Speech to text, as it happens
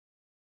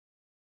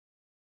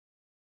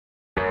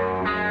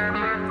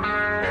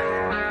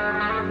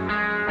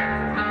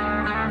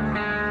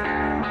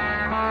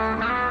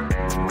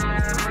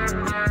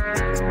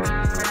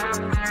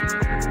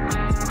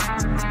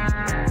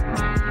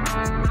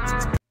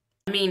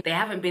I mean, they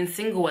haven't been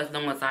single as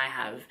long as I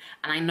have,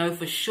 and I know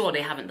for sure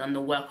they haven't done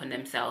the work on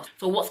themselves.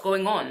 So what's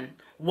going on?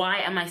 Why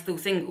am I still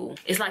single?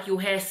 It's like you'll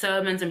hear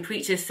sermons and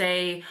preachers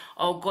say,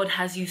 oh, God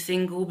has you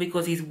single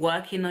because he's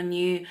working on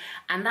you.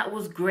 And that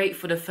was great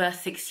for the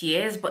first 6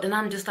 years, but then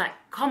I'm just like,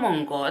 come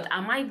on, God,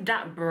 am I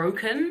that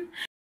broken?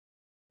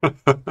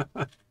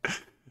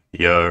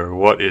 Yo,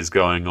 what is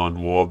going on,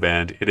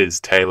 Warband? It is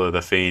Taylor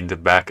the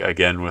Fiend back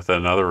again with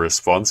another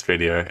response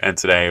video, and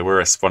today we're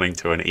responding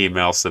to an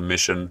email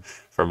submission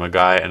from a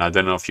guy, and I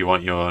don't know if you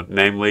want your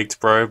name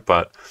leaked, bro,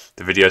 but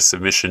the video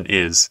submission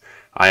is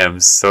I Am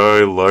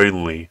So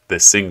Lonely, The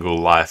Single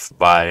Life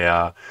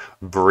by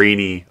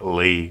Breeny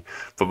Lee.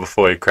 But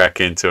before we crack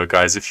into it,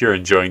 guys, if you're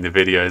enjoying the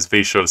videos,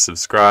 be sure to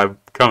subscribe,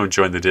 come and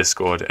join the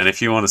Discord, and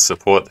if you want to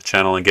support the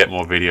channel and get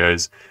more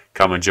videos,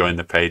 come and join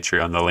the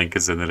Patreon. The link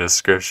is in the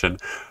description.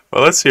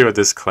 Well, let's hear what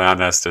this clown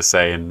has to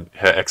say and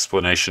her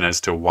explanation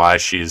as to why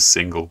she is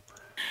single.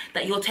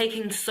 That you're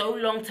taking so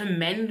long to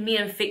mend me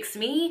and fix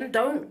me?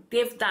 Don't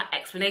give that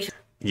explanation.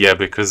 Yeah,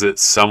 because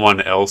it's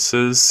someone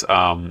else's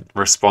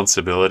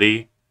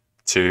responsibility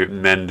to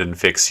mend and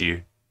fix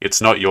you.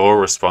 It's not your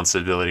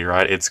responsibility,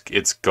 right?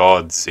 It's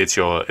God's. It's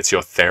your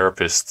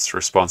therapist's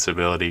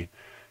responsibility.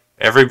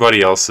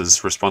 Everybody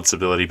else's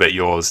responsibility but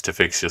yours to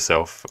fix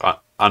yourself.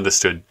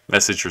 Understood.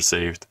 Message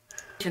received.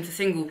 To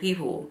single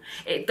people,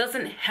 it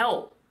doesn't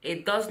help.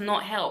 It does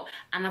not help.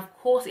 And of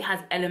course it has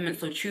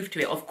elements of truth to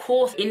it. Of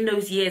course, in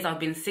those years I've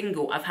been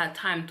single, I've had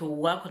time to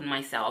work on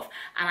myself,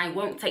 and I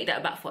won't take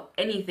that back for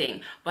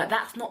anything. But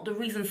that's not the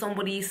reason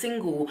somebody is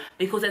single,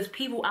 because there's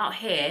people out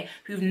here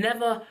who've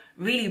never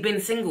really been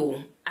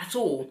single at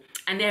all,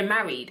 and they're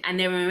married and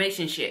they're in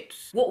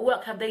relationships. What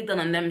work have they done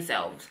on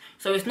themselves?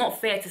 So it's not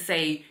fair to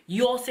say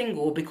you're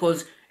single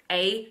because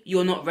A,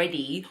 you're not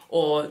ready,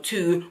 or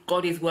 2,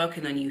 God is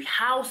working on you.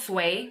 How,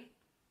 Sway?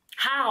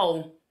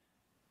 How?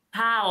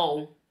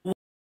 How?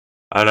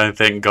 I don't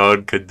think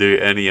God could do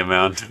any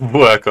amount of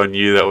work on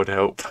you that would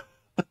help.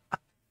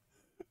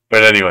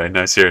 But anyway,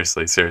 no,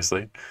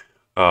 seriously.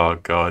 Oh,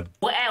 God.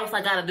 What else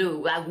I gotta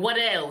do? Like, what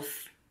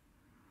else?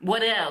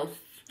 What else?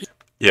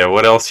 Yeah,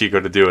 what else you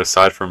gotta do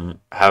aside from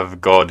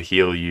have God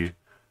heal you?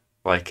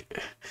 Like,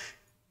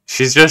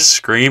 she's just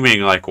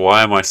screaming, like,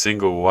 why am I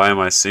single? Why am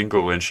I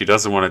single? And she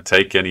doesn't want to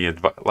take any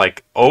advice.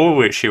 Like,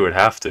 all she would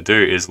have to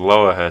do is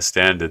lower her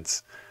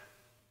standards.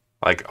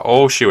 Like,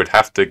 all she would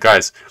have to...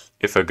 Guys,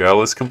 if a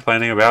girl is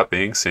complaining about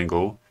being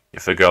single,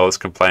 if a girl is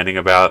complaining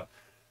about...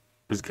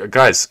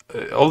 Guys,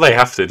 all they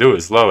have to do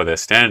is lower their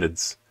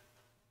standards.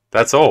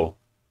 That's all.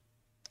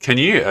 Can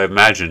you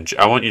imagine...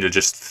 I want you to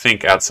just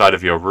think outside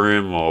of your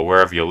room or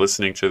wherever you're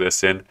listening to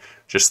this in.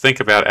 Just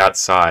think about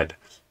outside.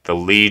 The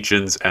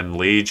legions and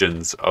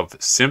legions of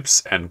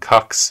simps and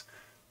cucks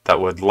that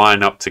would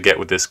line up to get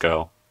with this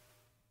girl.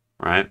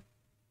 Right?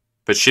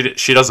 But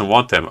she doesn't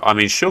want them. I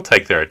mean, she'll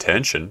take their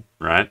attention,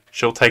 right?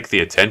 She'll take the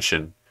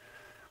attention.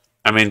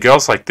 I mean,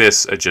 girls like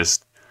this are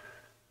just...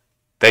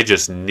 They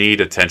just need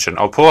attention.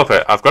 I'll pull up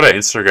I've got her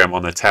Instagram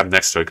on the tab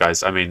next to it,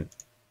 guys. I mean,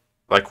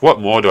 like,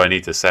 what more do I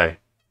need to say?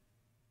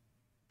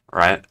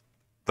 Right?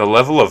 The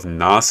level of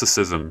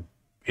narcissism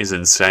is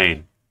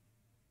insane.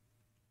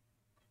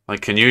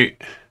 Like, can you...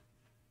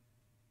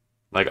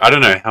 Like, I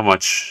don't know how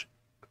much...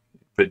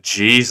 But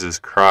Jesus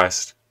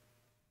Christ...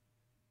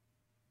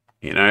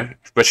 You know?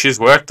 But she's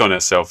worked on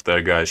herself,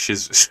 though, guys.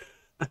 She's...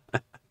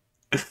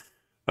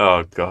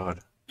 Oh, God.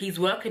 He's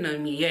working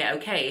on me, yeah,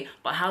 okay.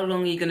 But how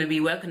long are you going to be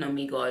working on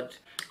me, God?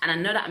 And I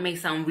know that may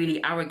sound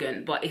really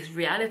arrogant, but it's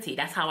reality.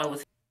 That's how I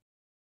was...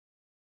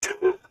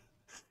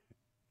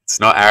 It's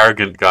not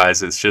arrogant,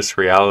 guys. It's just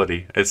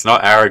reality. It's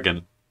not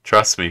arrogant.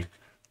 Trust me.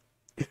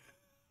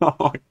 Oh,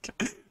 my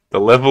God. The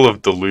level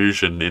of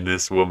delusion in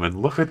this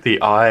woman. Look at the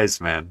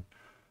eyes, man.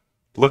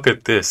 Look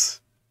at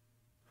this.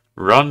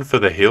 Run for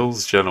the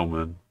hills,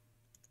 gentlemen.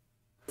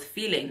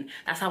 Feeling.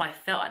 That's how I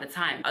felt at the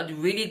time. I'd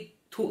really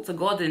talk to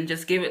God and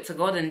just give it to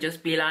God and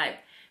just be like,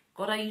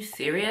 God, are you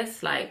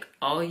serious? Like,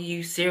 are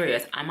you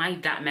serious? Am I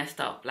that messed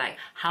up? Like,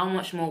 how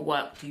much more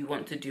work do you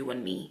want to do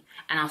on me?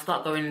 And I'll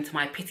start going into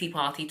my pity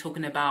party,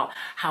 talking about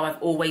how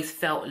I've always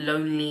felt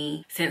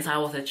lonely since I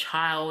was a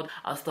child.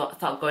 I'll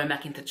start going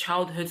back into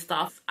childhood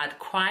stuff. I'd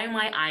cry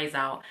my eyes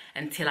out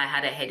until I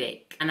had a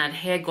headache. And I'd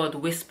hear God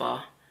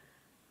whisper,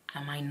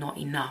 am I not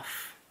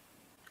enough?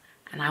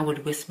 And I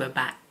would whisper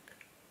back,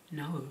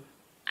 no,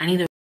 I need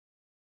a...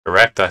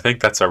 Correct. I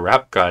think that's a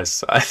wrap,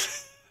 guys. I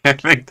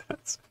think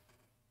that's...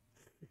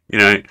 You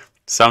know,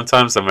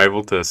 sometimes I'm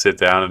able to sit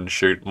down and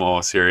shoot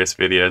more serious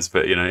videos,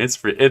 but, you know,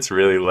 it's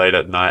really late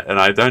at night, and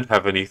I don't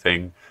have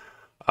anything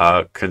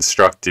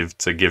constructive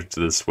to give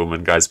to this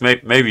woman, guys.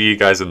 Maybe you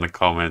guys in the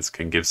comments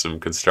can give some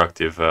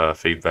constructive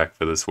feedback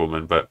for this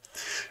woman, but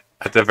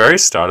at the very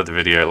start of the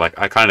video, like,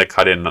 I kind of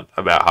cut in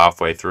about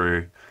halfway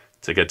through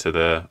to get to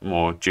the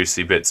more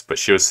juicy bits, but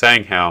she was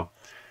saying how,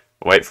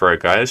 wait for it,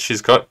 guys,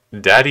 she's got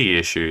daddy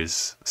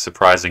issues,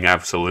 surprising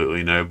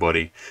absolutely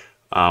nobody.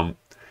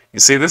 You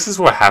see, this is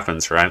what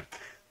happens, right?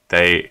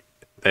 They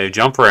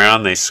jump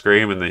around, they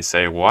scream, and they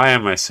say, why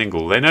am I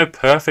single? They know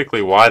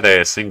perfectly why they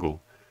are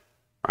single.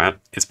 right?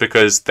 It's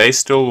because they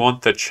still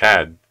want the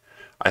Chad.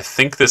 I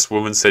think this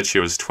woman said she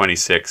was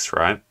 26,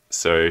 right?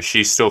 So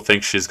she still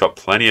thinks she's got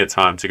plenty of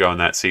time to go in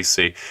that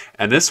CC.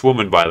 And this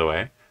woman, by the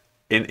way,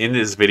 in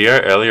this video,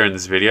 earlier in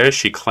this video,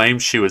 she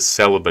claimed she was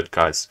celibate,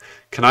 guys.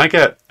 Can I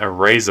get a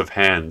raise of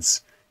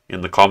hands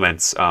in the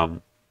comments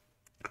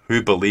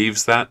who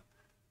believes that?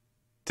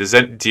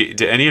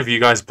 Do any of you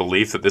guys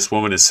believe that this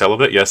woman is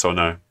celibate? Yes or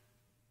no?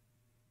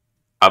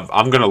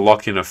 I'm going to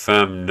lock in a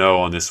firm no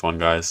on this one,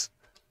 guys.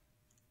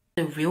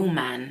 A real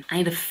man. I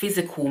need a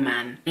physical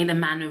man. I need a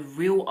man with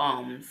real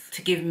arms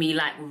to give me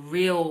like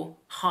real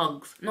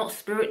hugs, not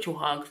spiritual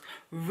hugs,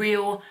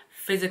 real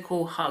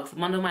physical hugs.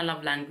 One of my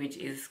love language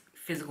is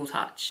physical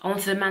touch. I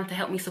wanted a man to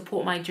help me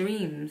support my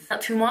dreams. Is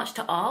that too much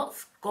to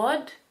ask?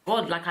 God,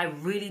 like I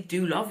really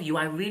do love you,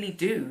 I really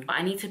do. But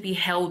I need to be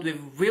held with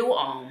real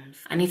arms.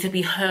 I need to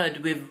be heard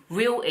with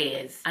real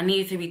ears. I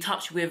need to be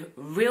touched with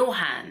real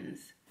hands.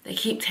 They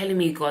keep telling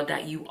me, God,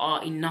 that you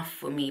are enough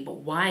for me, but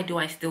why do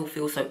I still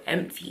feel so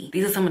empty?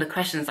 These are some of the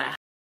questions I have.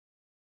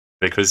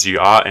 Because you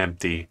are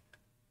empty,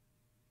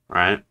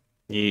 right?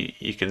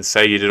 You can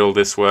say you did all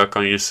this work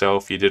on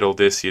yourself, you did all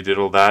this, you did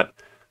all that,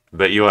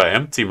 but you are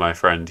empty, my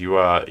friend. You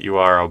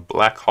are a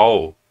black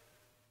hole,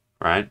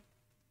 right?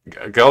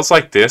 Girls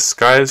like this,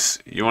 guys,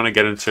 you want to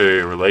get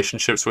into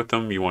relationships with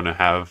them, you want to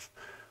have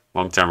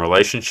long-term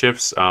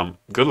relationships,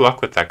 good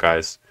luck with that,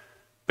 guys.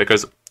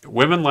 Because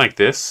women like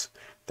this,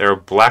 they're a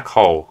black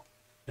hole,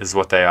 is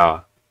what they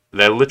are.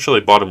 They're literally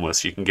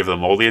bottomless. You can give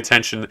them all the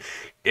attention.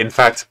 In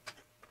fact,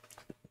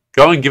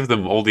 go and give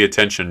them all the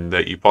attention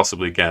that you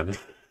possibly can.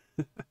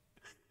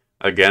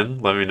 Again,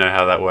 let me know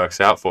how that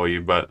works out for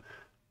you. But,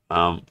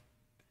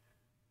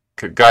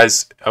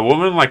 guys, a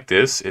woman like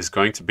this is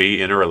going to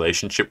be in a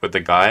relationship with a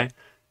guy,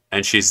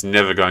 and she's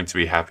never going to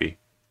be happy.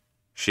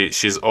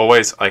 She's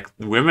always, like,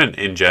 women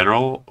in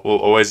general will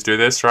always do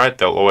this, right?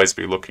 They'll always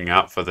be looking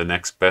out for the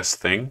next best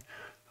thing.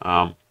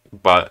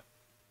 But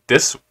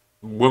this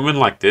woman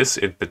like this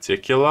in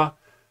particular,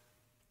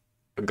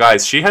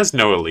 guys, she has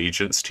no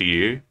allegiance to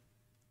you,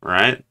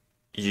 right?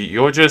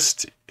 You're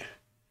just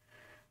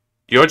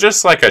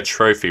like a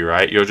trophy,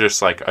 right? You're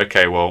just like,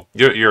 okay, well,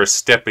 you're a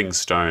stepping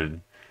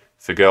stone.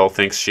 If a girl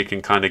thinks she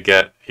can kind of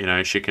get,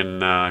 she can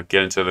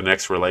get into the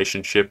next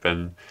relationship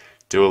and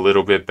do a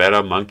little bit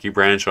better, monkey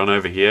branch on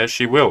over here,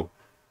 she will,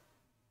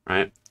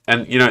 right?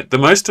 And, the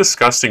most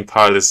disgusting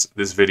part of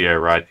this video,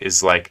 right,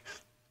 is like,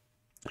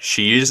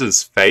 she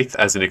uses faith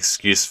as an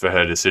excuse for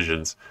her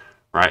decisions,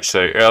 right?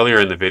 So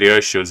earlier in the video,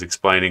 she was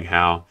explaining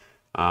how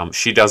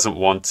she doesn't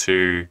want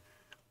to,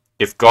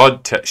 if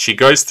God, she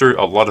goes through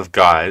a lot of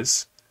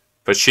guys,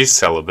 but she's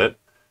celibate.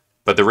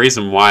 But the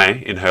reason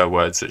why, in her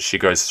words, that she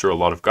goes through a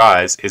lot of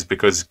guys is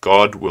because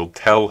God will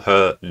tell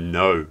her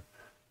no,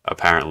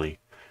 apparently.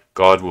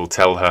 God will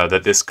tell her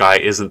that this guy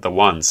isn't the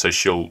one, so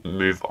she'll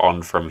move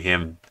on from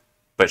him.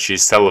 But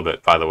she's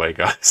celibate, by the way,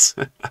 guys.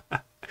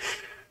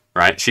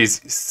 Right?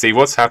 See,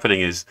 what's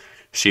happening is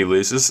she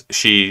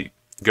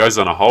goes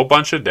on a whole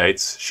bunch of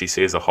dates, she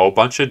sees a whole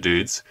bunch of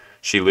dudes,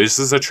 she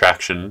loses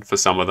attraction for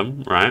some of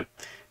them, right?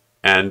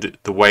 And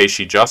the way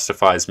she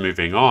justifies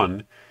moving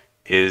on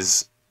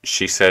is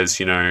she says,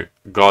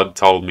 God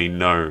told me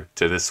no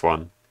to this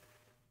one.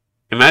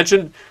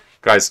 Imagine,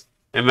 guys,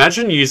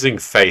 using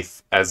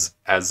faith as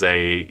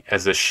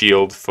a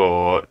shield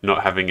for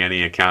not having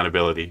any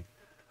accountability.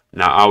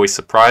 Now, are we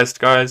surprised,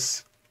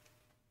 guys?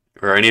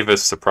 Are any of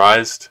us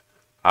surprised?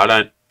 I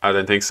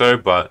don't think so,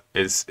 but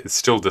it's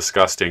still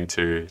disgusting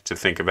to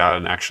think about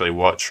and actually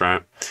watch,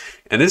 right?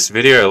 And this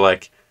video,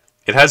 like,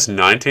 it has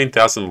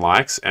 19,000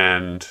 likes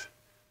and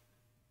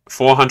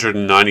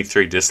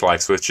 493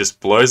 dislikes, which just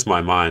blows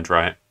my mind,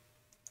 right?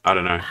 I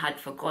don't know. I had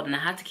forgotten. I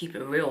had to keep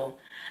it real.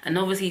 And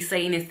obviously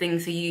saying this thing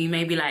to you, you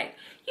may be like,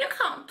 you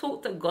can't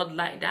talk to God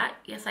like that.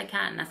 Yes, I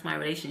can. That's my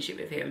relationship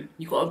with him.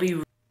 You gotta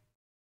be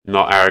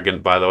not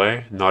arrogant, by the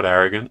way. Not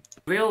arrogant.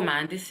 Real,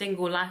 man. This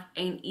single life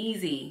ain't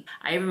easy.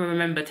 I even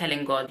remember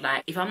telling God,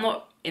 like, if I'm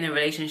not in a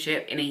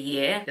relationship in a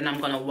year, then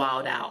I'm gonna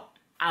wild out.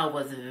 I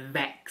was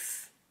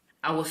vexed.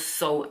 I was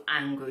so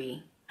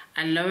angry.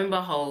 And lo and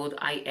behold,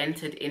 I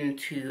entered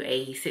into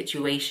a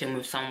situation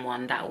with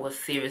someone that was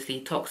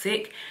seriously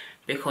toxic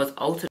because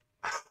ultimately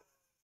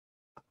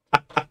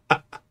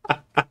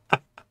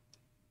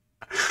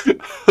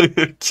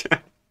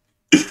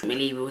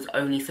we was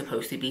only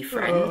supposed to be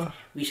friends.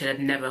 We should have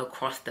never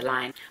crossed the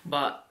line.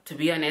 But to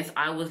be honest,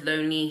 I was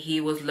lonely,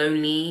 he was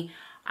lonely.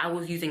 I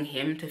was using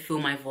him to fill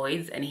my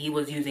voids and he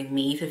was using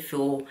me to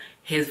fill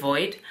his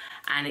void.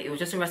 And it was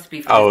just a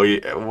recipe for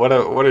yeah, what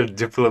a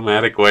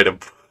diplomatic way to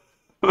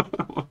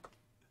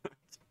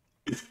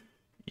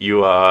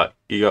you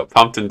got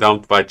pumped and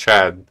dumped by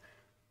Chad.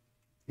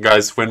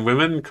 Guys, when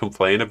women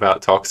complain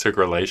about toxic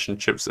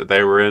relationships that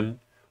they were in,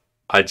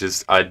 I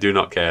do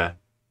not care.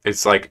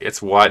 It's like,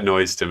 it's white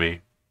noise to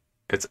me.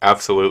 It's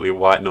absolutely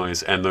white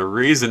noise. And the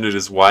reason it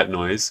is white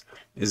noise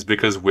is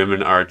because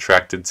women are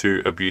attracted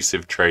to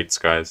abusive traits,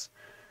 guys.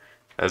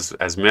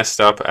 As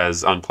messed up,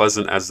 as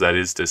unpleasant as that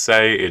is to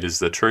say, it is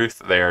the truth.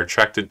 They are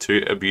attracted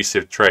to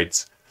abusive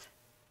traits.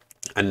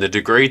 And the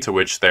degree to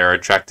which they're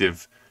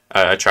attracted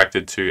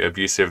to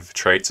abusive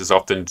traits is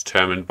often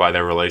determined by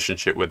their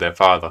relationship with their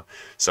father.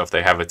 So if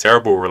they have a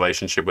terrible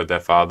relationship with their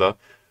father,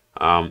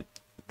 you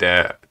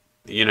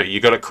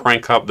got to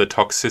crank up the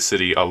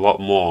toxicity a lot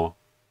more,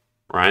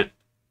 right?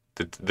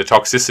 The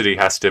toxicity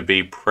has to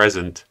be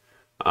present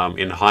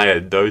in higher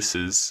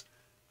doses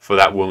for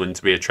that woman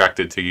to be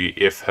attracted to you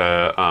if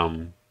her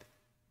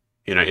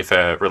if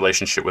her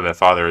relationship with their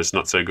father is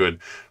not so good.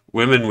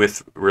 Women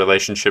with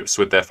relationships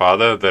with their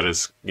father that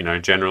is,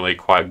 generally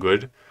quite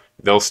good,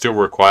 they'll still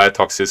require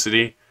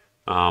toxicity,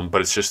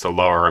 but it's just a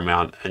lower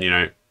amount.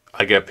 And,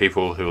 I get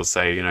people who will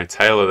say,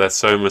 Taylor, that's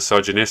so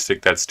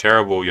misogynistic, that's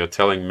terrible, you're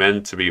telling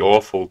men to be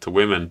awful to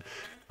women.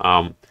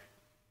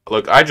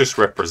 Look, I just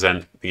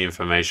represent the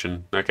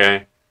information,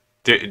 okay?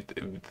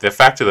 The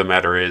fact of the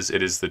matter is,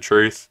 it is the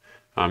truth.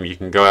 You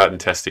can go out and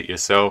test it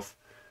yourself.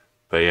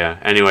 But yeah,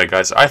 anyway,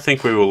 guys, I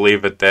think we will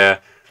leave it there.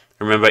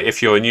 Remember,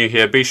 if you're new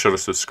here, be sure to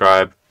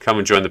subscribe. Come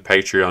and join the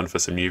Patreon for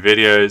some new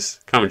videos.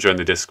 Come and join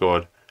the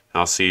Discord. And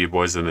I'll see you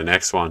boys in the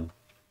next one.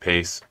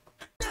 Peace.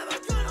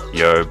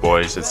 Yo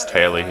boys, it's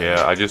Taylor here.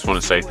 I just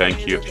want to say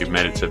thank you if you've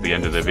made it to the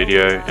end of the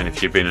video, and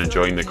if you've been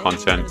enjoying the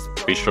content,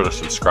 be sure to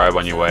subscribe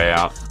on your way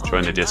out,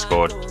 join the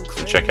Discord,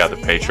 and check out the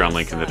Patreon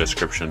link in the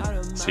description.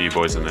 See you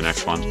boys in the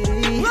next one.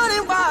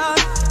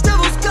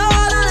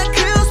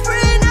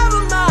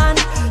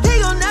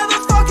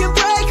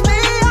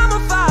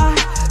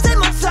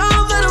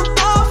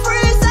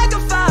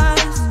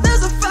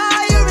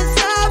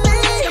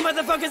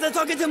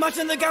 Talking too much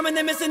in the gum and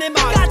they're missing it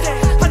mark.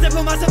 Had to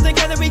put myself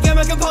together, regain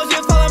my composure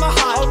and follow my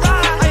heart.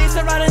 Alright, I used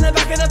to ride in the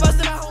back of the bus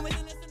and my homie